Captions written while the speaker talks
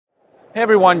Hey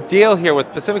everyone, Dale here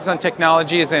with Pacific Sun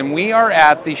Technologies, and we are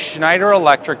at the Schneider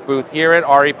Electric booth here at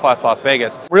RE Plus Las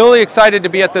Vegas. Really excited to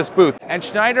be at this booth, and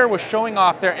Schneider was showing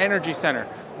off their energy center.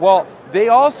 Well, they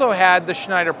also had the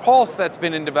Schneider Pulse that's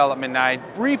been in development. Now, I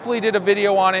briefly did a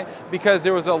video on it because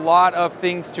there was a lot of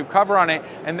things to cover on it,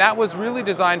 and that was really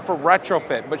designed for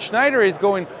retrofit. But Schneider is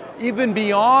going even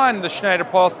beyond the Schneider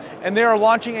Pulse, and they are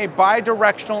launching a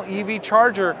bi-directional EV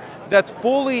charger that's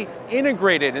fully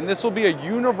integrated, and this will be a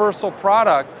universal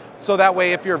product, so that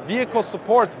way if your vehicle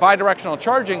supports bi-directional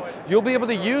charging, you'll be able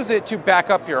to use it to back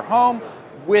up your home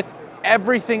with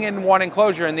everything in one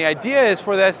enclosure. And the idea is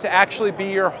for this to actually be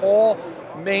your whole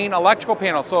main electrical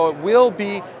panel, so it will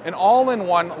be an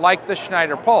all-in-one like the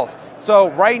Schneider Pulse. So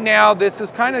right now this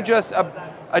is kind of just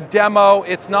a demo.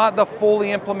 It's not the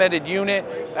fully implemented unit,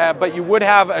 but you would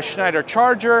have a Schneider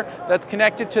charger that's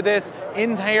connected to this.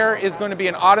 In here is going to be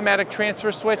an automatic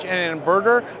transfer switch and an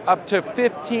inverter up to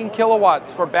 15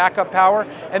 kilowatts for backup power.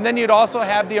 And then you'd also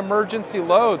have the emergency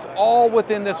loads all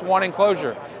within this one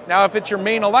enclosure. Now, if it's your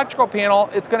main electrical panel,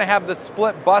 it's going to have the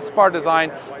split bus bar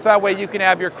design, so that way you can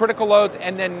have your critical loads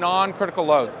and then non-critical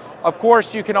loads. Of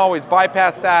course, you can always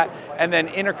bypass that and then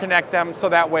interconnect them, so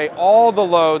that way all the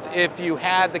loads, if you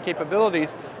had the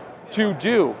capabilities to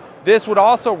do. This would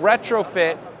also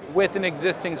retrofit with an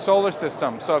existing solar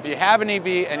system. So if you have an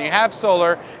EV and you have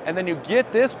solar, and then you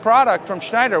get this product from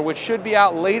Schneider, which should be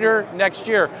out later next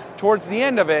year, towards the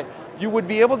end of it, you would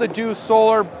be able to do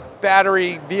solar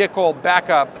battery vehicle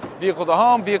backup, vehicle to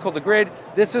home, vehicle to grid.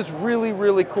 This is really,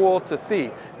 really cool to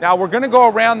see. Now we're gonna go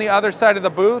around the other side of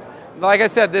the booth. Like I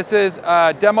said, this is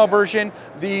a demo version.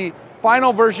 The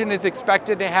final version is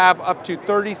expected to have up to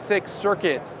 36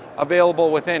 circuits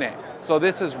available within it. So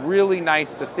this is really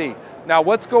nice to see. Now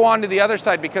let's go on to the other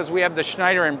side, because we have the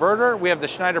Schneider Inverter, we have the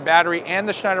Schneider battery, and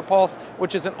the Schneider Pulse,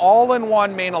 which is an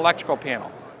all-in-one main electrical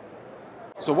panel.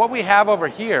 So what we have over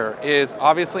here is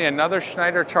obviously another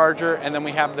Schneider charger, and then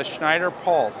we have the Schneider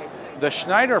Pulse. The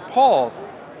Schneider Pulse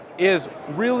is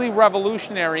really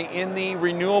revolutionary in the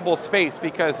renewable space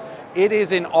because it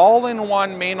is an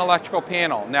all-in-one main electrical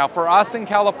panel. Now for us in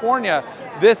California,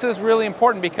 this is really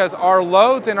important because our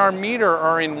loads and our meter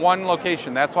are in one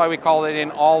location. That's why we call it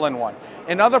an all-in-one.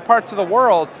 In other parts of the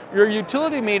world, your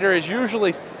utility meter is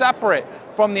usually separate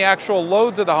from the actual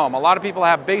loads of the home. A lot of people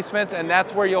have basements, and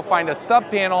that's where you'll find a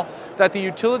sub-panel that the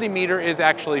utility meter is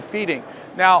actually feeding.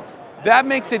 Now, that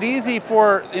makes it easy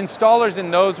for installers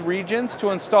in those regions to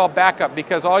install backup,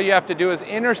 because all you have to do is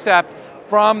intercept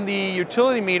from the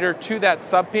utility meter to that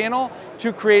sub-panel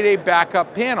to create a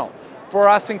backup panel. For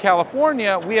us in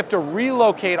California, we have to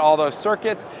relocate all those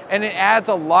circuits, and it adds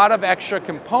a lot of extra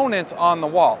components on the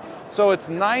wall. So it's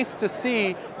nice to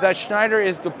see that Schneider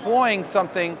is deploying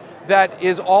something that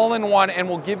is all-in-one and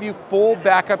will give you full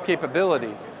backup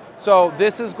capabilities. So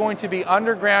this is going to be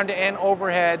underground and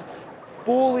overhead,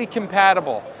 fully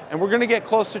compatible. And we're going to get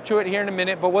closer to it here in a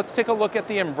minute, but let's take a look at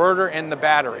the inverter and the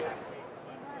battery.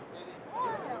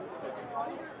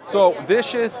 So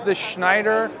this is the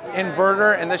Schneider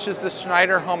inverter, and this is the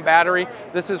Schneider home battery.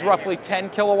 This is roughly 10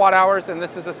 kilowatt hours, and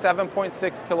this is a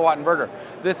 7.6 kilowatt inverter.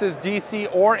 This is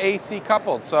DC or AC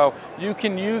coupled, so you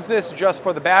can use this just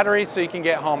for the battery so you can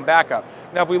get home backup.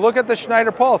 Now if we look at the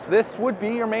Schneider Pulse, this would be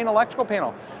your main electrical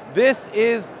panel. This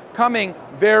is coming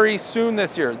very soon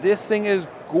this year. This thing is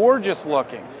gorgeous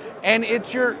looking, and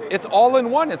it's all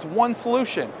in one. It's one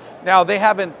solution. Now they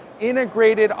have an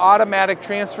integrated automatic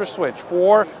transfer switch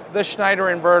for the Schneider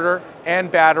inverter and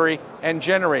battery and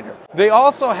generator. They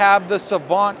also have the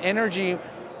Savant energy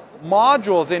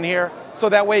modules in here, so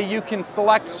that way you can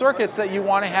select circuits that you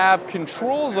want to have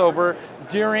controls over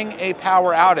during a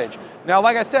power outage. Now,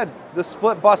 like I said, the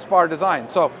split bus bar design.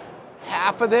 So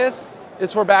half of this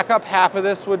is for backup, half of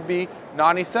this would be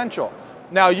non-essential.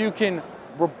 Now you can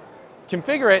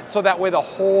configure it so that way the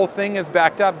whole thing is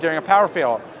backed up during a power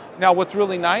failure. Now what's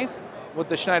really nice with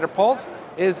the Schneider Pulse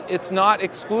is it's not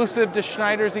exclusive to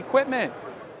Schneider's equipment.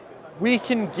 We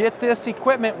can get this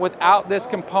equipment without this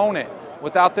component,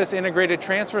 without this integrated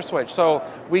transfer switch. So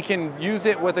we can use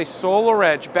it with a Solar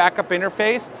Edge backup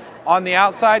interface on the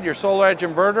outside, your Solar Edge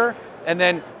inverter, and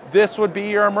then this would be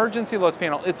your emergency loads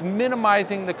panel. It's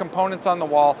minimizing the components on the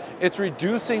wall, it's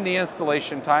reducing the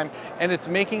installation time, and it's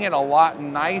making it a lot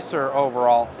nicer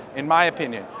overall, in my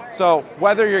opinion. So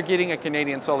whether you're getting a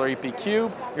Canadian Solar EP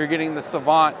Cube, you're getting the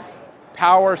Savant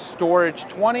Power Storage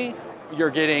 20, you're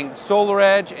getting Solar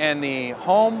Edge and the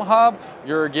Home Hub,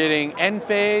 you're getting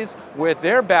Enphase with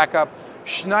their backup,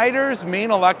 Schneider's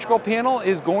main electrical panel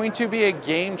is going to be a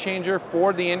game changer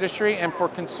for the industry and for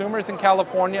consumers in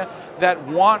California that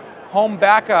want home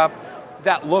backup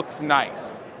that looks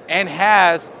nice and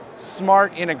has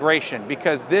smart integration,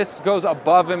 because this goes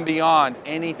above and beyond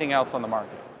anything else on the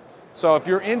market. So if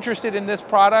you're interested in this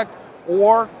product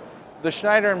or the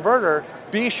Schneider inverter,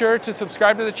 be sure to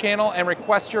subscribe to the channel and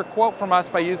request your quote from us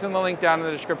by using the link down in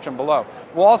the description below.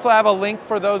 We'll also have a link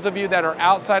for those of you that are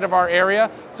outside of our area,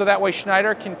 so that way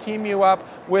Schneider can team you up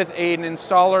with an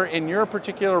installer in your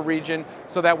particular region,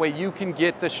 so that way you can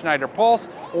get the Schneider Pulse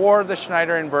or the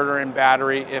Schneider inverter and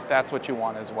battery if that's what you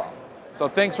want as well. So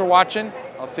thanks for watching.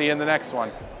 I'll see you in the next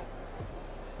one.